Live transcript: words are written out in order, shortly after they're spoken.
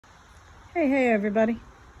Hey everybody.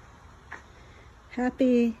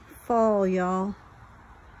 Happy fall, y'all.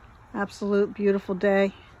 Absolute beautiful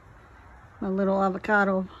day. My little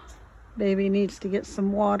avocado baby needs to get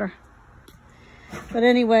some water. But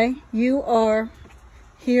anyway, you are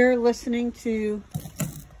here listening to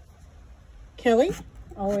Kelly,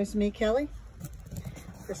 Always Me Kelly.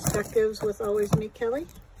 Perspectives with Always Me Kelly.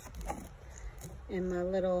 In my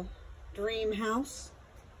little dream house.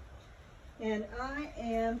 And I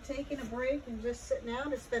am taking a break and just sitting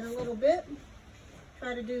out. It's been a little bit.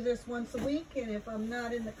 Try to do this once a week, and if I'm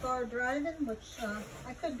not in the car driving, which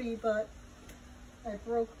I could be, but I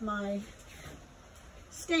broke my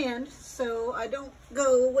stand, so I don't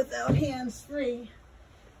go without hands-free.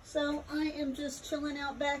 So I am just chilling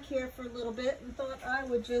out back here for a little bit and thought I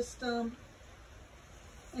would just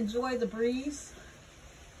enjoy the breeze,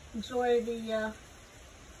 enjoy the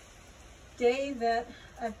day that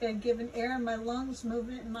I've been given air in my lungs,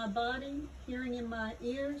 movement in my body, hearing in my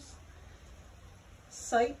ears,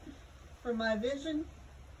 sight for my vision.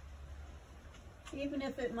 Even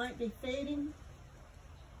if it might be fading,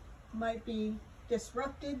 might be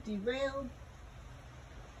disrupted, derailed.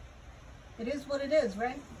 It is what it is,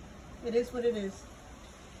 right? It is what it is.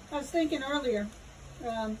 I was thinking earlier,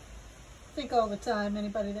 think all the time,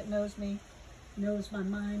 anybody that knows me knows my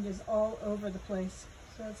mind is all over the place.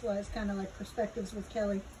 So that's why it's kind of like Perspectives with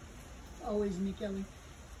Kelly, Always Me Kelly.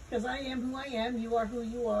 Because I am who I am, you are who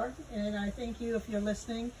you are, and I thank you if you're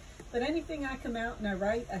listening. But anything I come out and I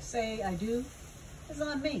write, I say, I do, is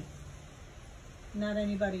on me, not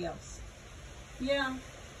anybody else. Yeah,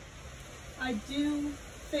 I do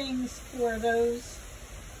things for those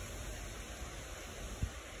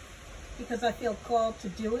because I feel called to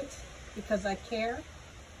do it, because I care.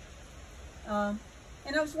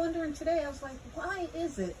 And I was wondering today, I was like, why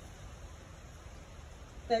is it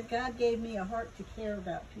that God gave me a heart to care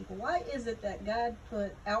about people? Why is it that God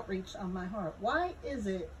put outreach on my heart? Why is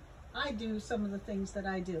it I do some of the things that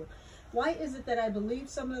I do? Why is it that I believe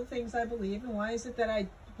some of the things I believe? And why is it that I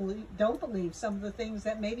don't believe some of the things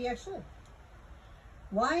that maybe I should?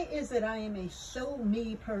 Why is it I am a show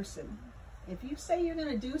me person? If you say you're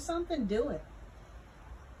going to do something, do it.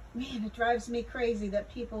 Man, it drives me crazy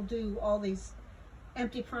that people do all these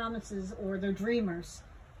empty promises, or they're dreamers.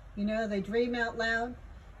 You know, they dream out loud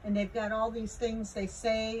and they've got all these things they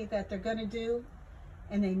say that they're going to do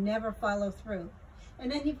and they never follow through. And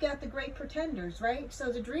then you've got the great pretenders, right? So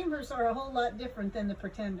the dreamers are a whole lot different than the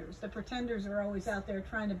pretenders. The pretenders are always out there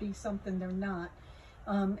trying to be something they're not.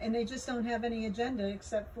 And they just don't have any agenda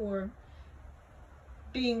except for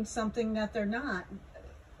being something that they're not,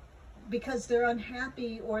 because they're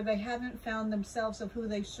unhappy or they haven't found themselves of who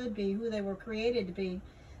they should be, who they were created to be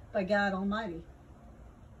by God Almighty.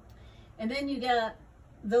 And then you got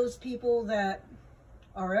those people that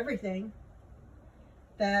are everything,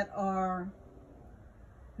 that are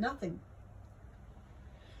nothing.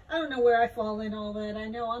 I don't know where I fall in all that. I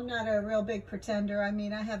know I'm not a real big pretender. I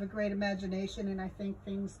mean, I have a great imagination and I think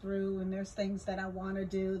things through, and there's things that I want to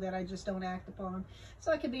do that I just don't act upon.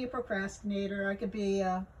 So I could be a procrastinator. I could be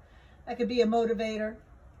a motivator.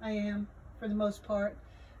 I am, for the most part.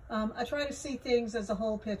 I try to see things as a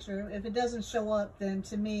whole picture. If it doesn't show up, then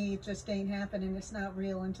to me, it just ain't happening. It's not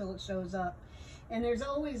real until it shows up. And there's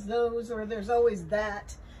always those, or there's always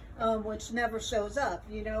that, which never shows up.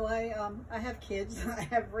 You know, I have kids. I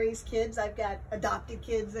have raised kids. I've got adopted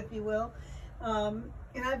kids, if you will.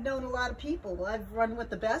 And I've known a lot of people. I've run with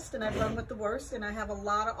the best and I've run with the worst. And I have a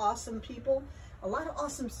lot of awesome people. A lot of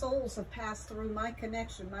awesome souls have passed through my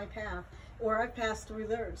connection, my path, or I've passed through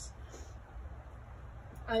theirs.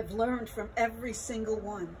 I've learned from every single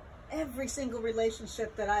one. Every single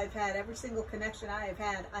relationship that I've had, every single connection I have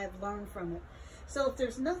had, I've learned from it. So if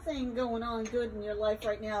there's nothing going on good in your life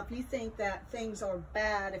right now, if you think that things are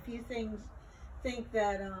bad, if you think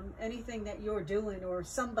that anything that you're doing or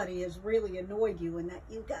somebody has really annoyed you, and that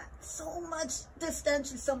you got so much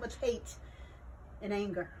dissension, so much hate and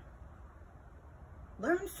anger,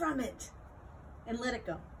 learn from it and let it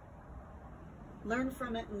go. Learn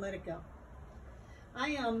from it and let it go.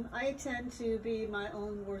 I tend to be my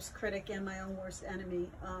own worst critic and my own worst enemy.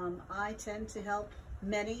 I tend to help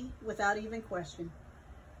many without even question.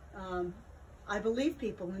 I believe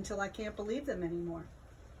people until I can't believe them anymore.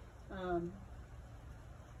 And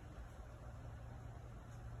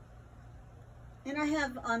I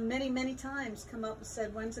have on many times come up and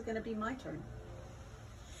said, when's it going to be my turn?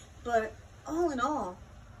 But all in all,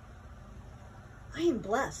 I am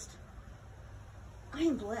blessed. I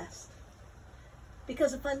am blessed.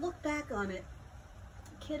 Because if I look back on it,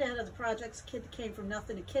 a kid out of the projects, a kid that came from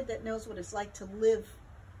nothing, a kid that knows what it's like to live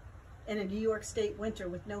in a New York State winter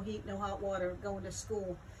with no heat, no hot water, going to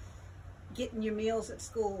school, getting your meals at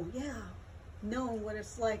school. Yeah, knowing what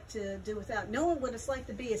it's like to do without, knowing what it's like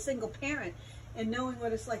to be a single parent, and knowing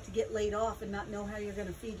what it's like to get laid off and not know how you're going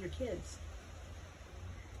to feed your kids.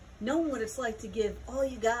 Knowing what it's like to give all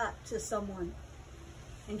you got to someone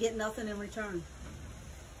and get nothing in return.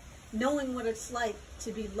 Knowing what it's like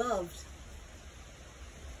to be loved,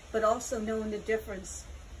 but also knowing the difference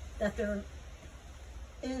that there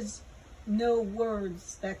is no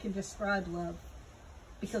words that can describe love,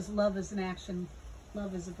 because love is an action,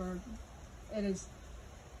 love is a verb. It is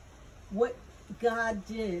what God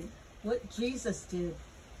did, what Jesus did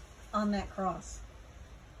on that cross,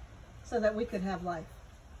 so that we could have life.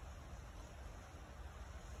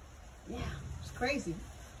 Yeah, it's crazy.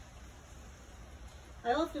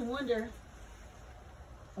 I often wonder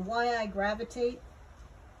why I gravitate.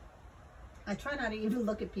 I try not to even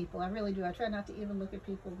look at people. I really do. I try not to even look at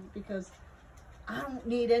people, because I don't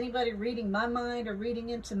need anybody reading my mind or reading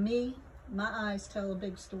into me. My eyes tell a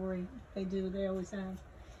big story. They do. They always have.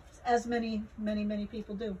 As many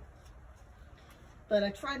people do. But I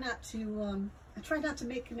try not to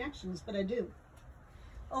make connections, but I do.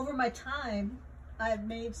 Over my time, I've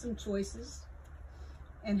made some choices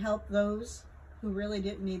and helped those who really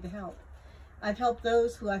didn't need the help. I've helped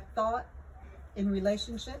those who I thought in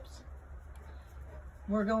relationships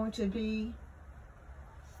were going to be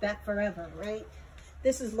that forever, right?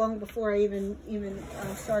 This is long before I even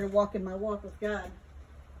started walking my walk with God.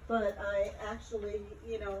 But I actually,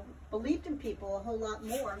 believed in people a whole lot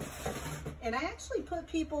more. And I actually put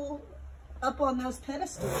people up on those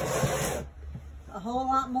pedestals a whole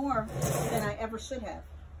lot more than I ever should have.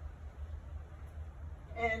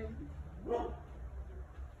 And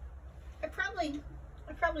I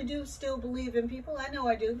probably do still believe in people. I know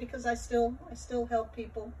I do, because I still help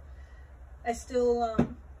people. I still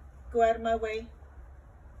go out of my way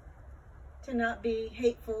to not be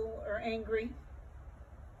hateful or angry.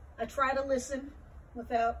 I try to listen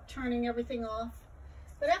without turning everything off.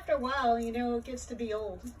 But after a while, it gets to be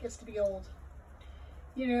old. It gets to be old.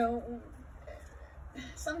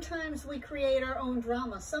 Sometimes we create our own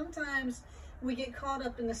drama. Sometimes we get caught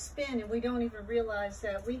up in the spin and we don't even realize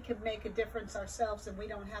that we can make a difference ourselves, and we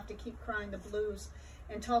don't have to keep crying the blues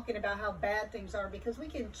and talking about how bad things are, because we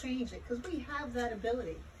can change it, because we have that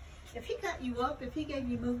ability. If he got you up, if he gave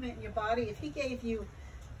you movement in your body, if he gave you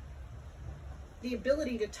the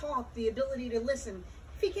ability to talk, the ability to listen,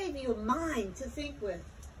 if he gave you a mind to think with,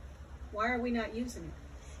 why are we not using it?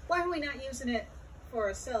 Why are we not using it for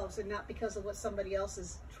ourselves and not because of what somebody else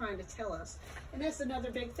is trying to tell us? And that's another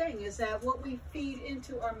big thing, is that what we feed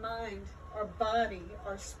into our mind, our body,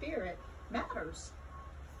 our spirit matters.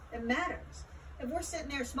 It matters. If we're sitting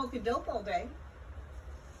there smoking dope all day,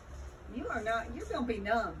 you're going to be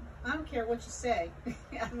numb. I don't care what you say.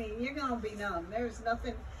 I mean, you're going to be numb. There's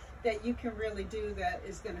nothing that you can really do that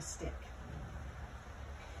is going to stick.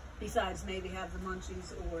 Besides maybe have the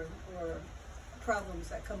munchies or problems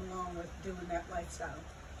that come along with doing that lifestyle.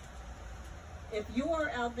 If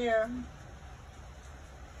you're out there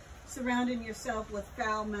surrounding yourself with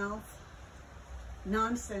foul mouth,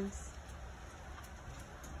 nonsense,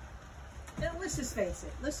 then let's just face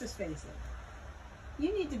it. Let's just face it.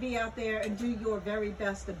 You need to be out there and do your very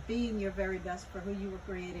best of being your very best for who you were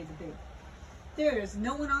created to be. There is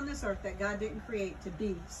no one on this earth that God didn't create to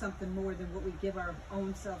be something more than what we give our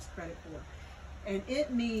own selves credit for. And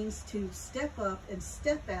it means to step up and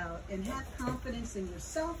step out and have confidence in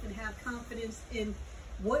yourself and have confidence in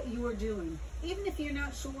what you are doing. Even if you're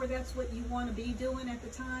not sure that's what you want to be doing at the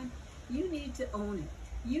time, you need to own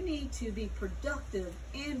it. You need to be productive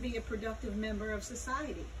and be a productive member of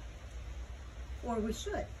society. Or we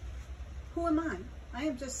should. Who am I? I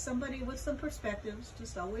am just somebody with some perspectives,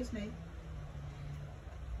 just always me.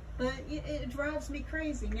 But it drives me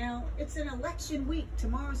crazy. Now, it's an election week.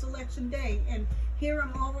 Tomorrow's election day. And here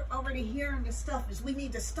I'm already hearing the stuff is we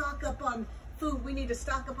need to stock up on food. We need to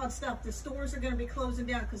stock up on stuff. The stores are going to be closing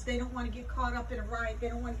down because they don't want to get caught up in a riot. They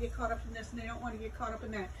don't want to get caught up in this, and they don't want to get caught up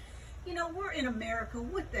in that. We're in America.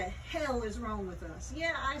 What the hell is wrong with us?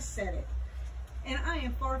 Yeah, I said it. And I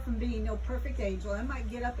am far from being no perfect angel. I might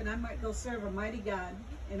get up and I might go serve a mighty God.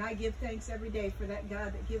 And I give thanks every day for that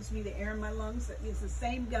God that gives me the air in my lungs. That is the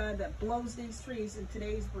same God that blows these trees in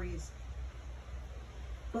today's breeze.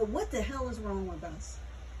 But what the hell is wrong with us?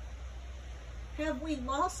 Have we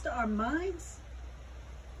lost our minds?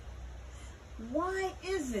 Why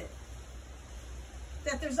is it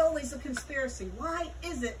that there's always a conspiracy? Why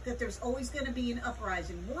is it that there's always going to be an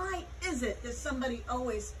uprising? Why is it that somebody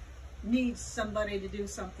always needs somebody to do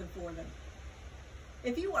something for them?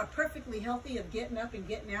 If you are perfectly healthy of getting up and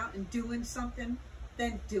getting out and doing something,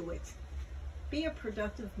 then do it. Be a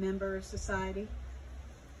productive member of society.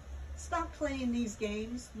 Stop playing these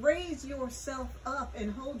games. Raise yourself up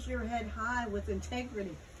and hold your head high with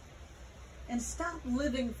integrity. And stop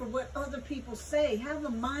living for what other people say. Have a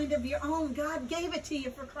mind of your own. God gave it to you,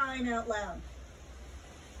 for crying out loud.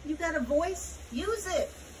 You got a voice? Use it.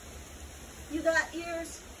 You got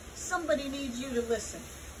ears? Somebody needs you to listen.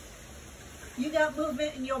 You got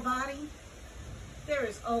movement in your body? There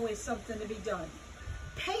is always something to be done.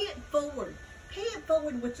 Pay it forward. Pay it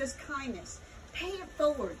forward with just kindness. Pay it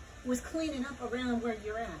forward with cleaning up around where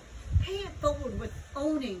you're at. Pay it forward with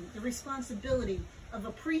owning the responsibility of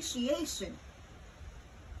appreciation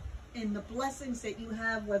in the blessings that you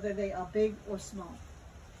have, whether they are big or small.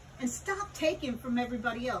 And stop taking from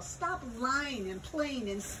everybody else. Stop lying and playing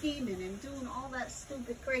and scheming and doing all that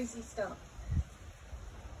stupid, crazy stuff.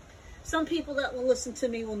 Some people that will listen to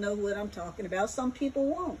me will know what I'm talking about. Some people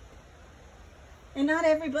won't. And not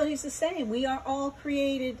everybody's the same. We are all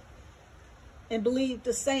created and believe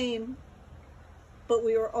the same, but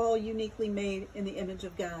we are all uniquely made in the image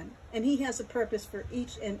of God. And He has a purpose for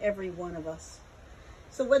each and every one of us.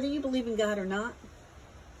 So whether you believe in God or not,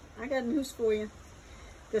 I got news for you.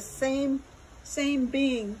 The same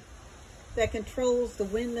being that controls the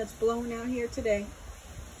wind that's blowing out here today,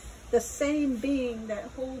 the same being that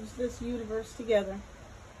holds this universe together,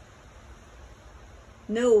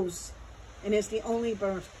 knows and is the only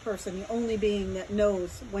person, the only being that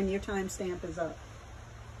knows when your time stamp is up.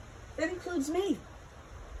 That includes me.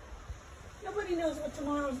 Nobody knows what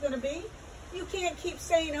tomorrow's going to be. You can't keep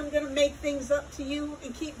saying, I'm going to make things up to you,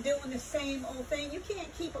 and keep doing the same old thing. You can't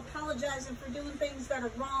keep apologizing for doing things that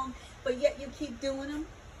are wrong, but yet you keep doing them.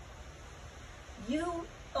 You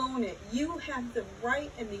own it. You have the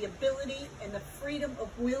right and the ability and the freedom of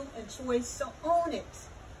will and choice, so own it.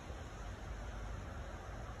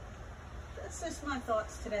 That's just my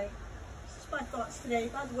thoughts today. This is my thoughts today.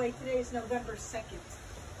 By the way, today is November 2nd,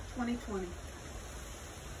 2020.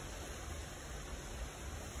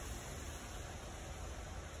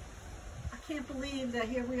 I can't believe that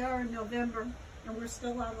here we are in November and we're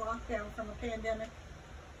still on lockdown from a pandemic.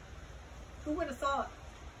 Who would have thought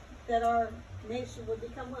that our nation would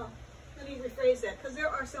become, well, let me rephrase that, because there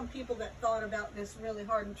are some people that thought about this really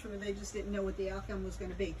hard and true. They just didn't know what the outcome was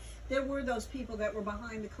going to be. There were those people that were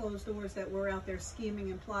behind the closed doors that were out there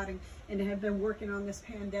scheming and plotting and have been working on this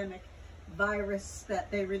pandemic virus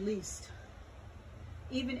that they released.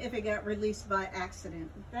 Even if it got released by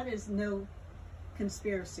accident, that is no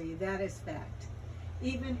conspiracy, that is fact.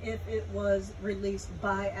 Even if it was released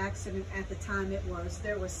by accident at the time it was,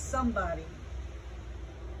 there was somebody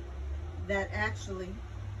that actually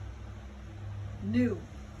knew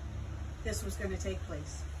this was going to take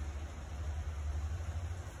place.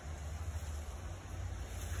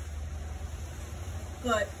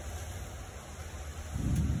 But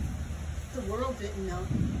the world didn't know.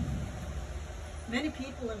 Many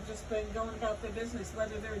people have just been going about their business,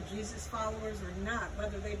 whether they're Jesus followers or not,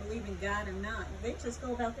 whether they believe in God or not. They just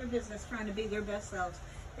go about their business trying to be their best selves.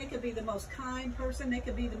 They could be the most kind person, they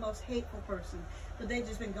could be the most hateful person, but they've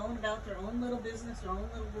just been going about their own little business, their own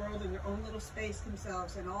little world, in their own little space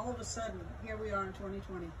themselves. And all of a sudden, here we are in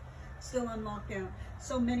 2020, still on lockdown.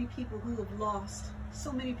 So many people who have lost,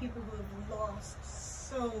 so many people who have lost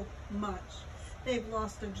so much. They've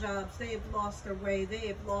lost their jobs, they have lost their way, they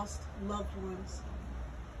have lost loved ones.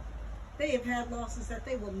 They have had losses that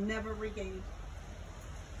they will never regain.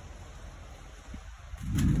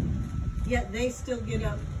 Yet they still get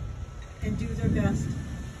up and do their best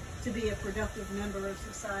to be a productive member of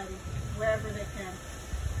society, wherever they can.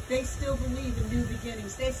 They still believe in new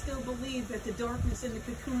beginnings. They still believe that the darkness in the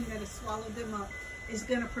cocoon that has swallowed them up is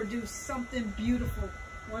going to produce something beautiful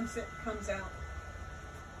once it comes out.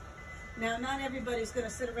 Now, not everybody's going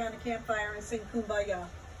to sit around a campfire and sing Kumbaya.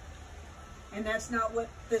 And that's not what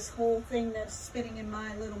this whole thing that's spinning in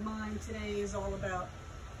my little mind today is all about.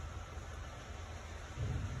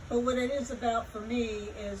 But what it is about for me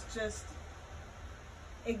is just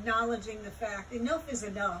acknowledging the fact, enough is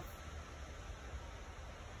enough.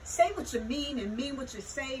 Say what you mean and mean what you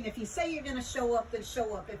say. And if you say you're going to show up, then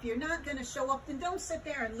show up. If you're not going to show up, then don't sit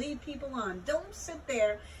there and lead people on. Don't sit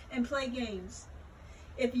there and play games.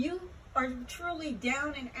 If you are truly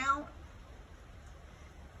down and out,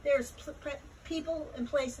 there's people and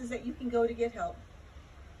places that you can go to get help.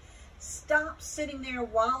 Stop sitting there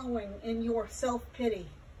wallowing in your self-pity.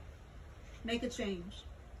 Make a change.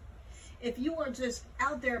 If you are just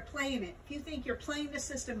out there playing it, if you think you're playing the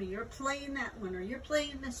system, or you're playing that one, or you're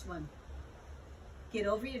playing this one, get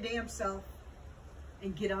over your damn self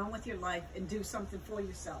and get on with your life and do something for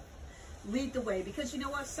yourself. Lead the way, because you know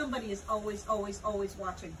what? Somebody is always, always, always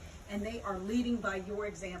watching, and they are leading by your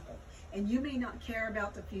example. And you may not care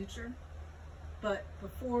about the future, but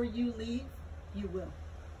before you leave, you will.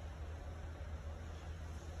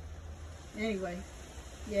 Anyway,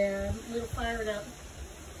 yeah, I'm a little fired up.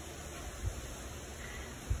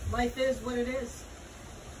 Life is what it is.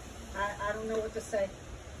 I don't know what to say.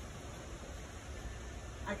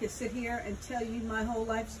 I could sit here and tell you my whole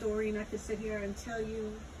life story, and I could sit here and tell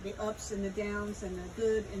you the ups and the downs and the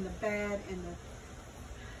good and the bad and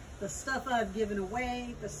the stuff I've given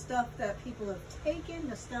away, the stuff that people have taken,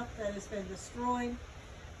 the stuff that has been destroyed.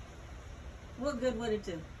 What good would it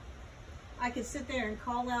do? I could sit there and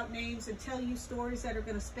call out names and tell you stories that are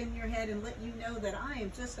going to spin your head and let you know that I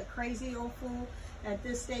am just a crazy old fool at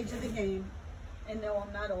this stage of the game. And no,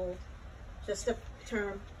 I'm not old, just a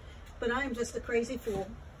term. But I am just a crazy fool,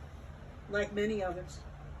 like many others.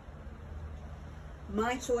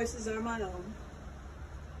 My choices are my own.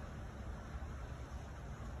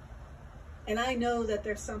 And I know that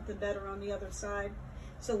there's something better on the other side.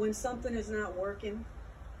 So when something is not working,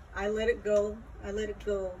 I let it go, I let it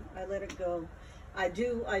go, I let it go. I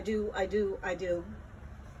do.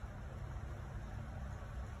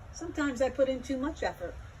 Sometimes I put in too much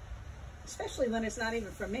effort, especially when it's not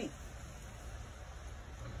even for me.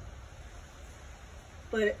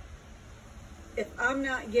 But if I'm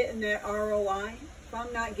not getting that ROI, if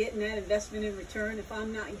I'm not getting that investment in return, if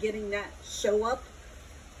I'm not getting that show up,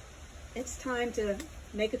 it's time to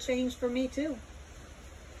make a change for me too.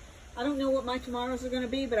 I don't know what my tomorrows are going to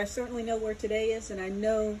be, but I certainly know where today is, and I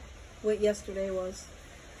know what yesterday was.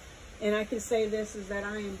 And I can say this, is that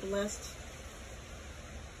I am blessed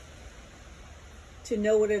to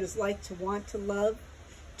know what it is like to want to love,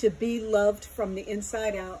 to be loved from the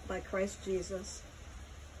inside out by Christ Jesus,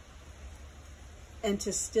 and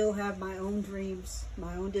to still have my own dreams,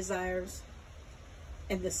 my own desires,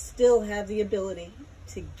 and to still have the ability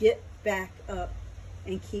to get back up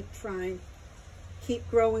and keep trying, keep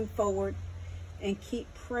growing forward, and keep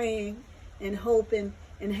praying and hoping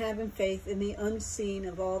and having faith in the unseen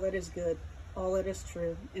of all that is good, all that is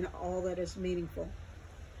true, and all that is meaningful.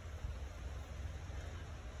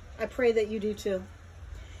 I pray that you do too.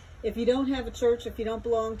 If you don't have a church, if you don't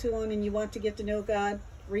belong to one, and you want to get to know God,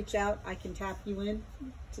 reach out. I can tap you in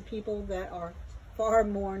to people that are far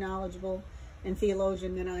more knowledgeable and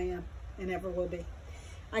theologian than I am and ever will be.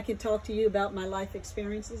 I can talk to you about my life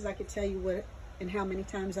experiences. I could tell you what and how many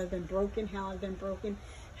times I've been broken, how I've been broken,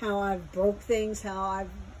 how I've broke things, how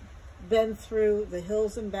I've been through the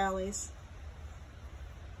hills and valleys.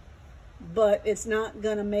 But it's not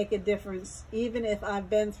going to make a difference. Even if I've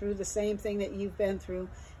been through the same thing that you've been through,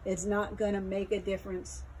 it's not going to make a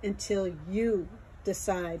difference until you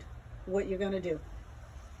decide what you're going to do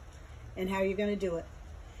and how you're going to do it.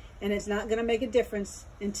 And it's not going to make a difference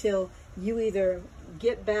until you either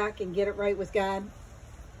get back and get it right with God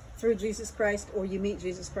through Jesus Christ, or you meet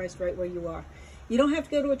Jesus Christ right where you are. You don't have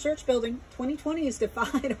to go to a church building. 2020 has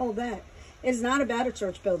defied all that. It's not about a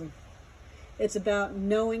church building. It's about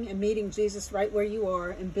knowing and meeting Jesus right where you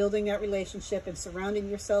are and building that relationship and surrounding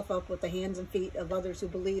yourself up with the hands and feet of others who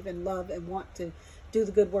believe and love and want to do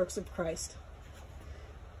the good works of Christ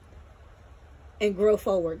and grow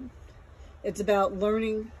forward. It's about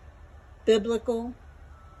learning biblical,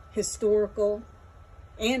 historical,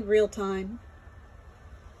 and real-time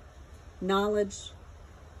knowledge,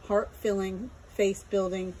 heart-filling,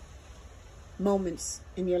 faith-building moments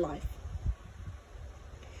in your life.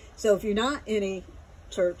 So if you're not in a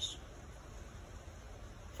church,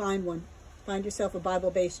 find one. Find yourself a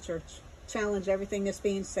Bible-based church. Challenge everything that's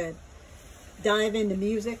being said. Dive into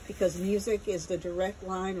music, because music is the direct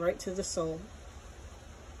line right to the soul.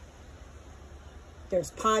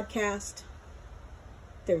 There's podcast.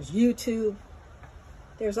 There's YouTube.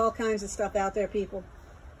 There's all kinds of stuff out there, people.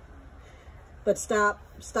 But stop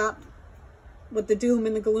with the doom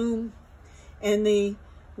and the gloom and the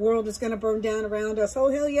world is going to burn down around us.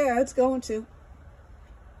 Oh, hell yeah, it's going to.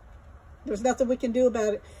 There's nothing we can do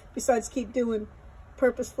about it besides keep doing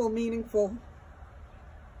purposeful, meaningful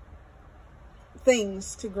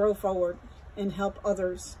things to grow forward and help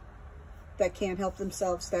others that can't help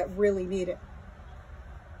themselves, that really need it.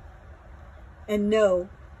 And know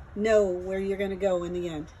where you're going to go in the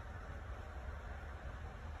end.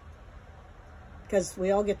 Because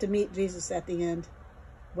we all get to meet Jesus at the end.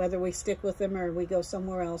 Whether we stick with him or we go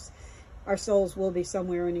somewhere else, our souls will be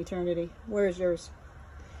somewhere in eternity. Where is yours?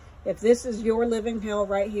 If this is your living hell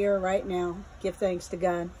right here, right now, give thanks to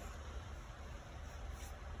God.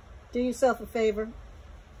 Do yourself a favor.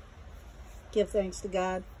 Give thanks to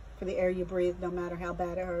God. for the air you breathe, no matter how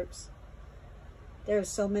bad it hurts. There's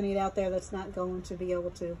so many out there that's not going to be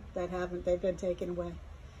able to, they've been taken away.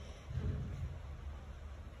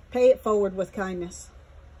 Pay it forward with kindness.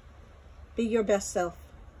 Be your best self.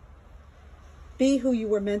 Be who you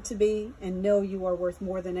were meant to be, and know you are worth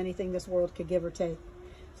more than anything this world could give or take.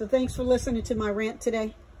 So thanks for listening to my rant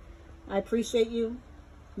today. I appreciate you.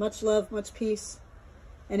 Much love, much peace.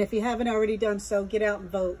 And if you haven't already done so, get out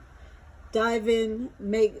and vote. Dive in,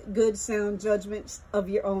 make good, sound judgments of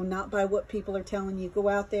your own, not by what people are telling you. Go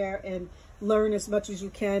out there and learn as much as you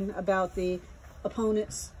can about the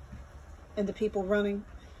opponents and the people running,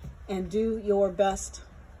 and do your best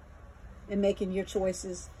in making your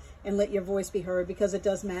choices, and let your voice be heard, because it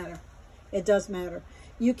does matter. It does matter.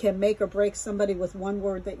 You can make or break somebody with one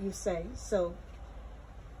word that you say. So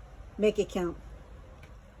make it count.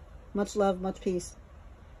 Much love, much peace.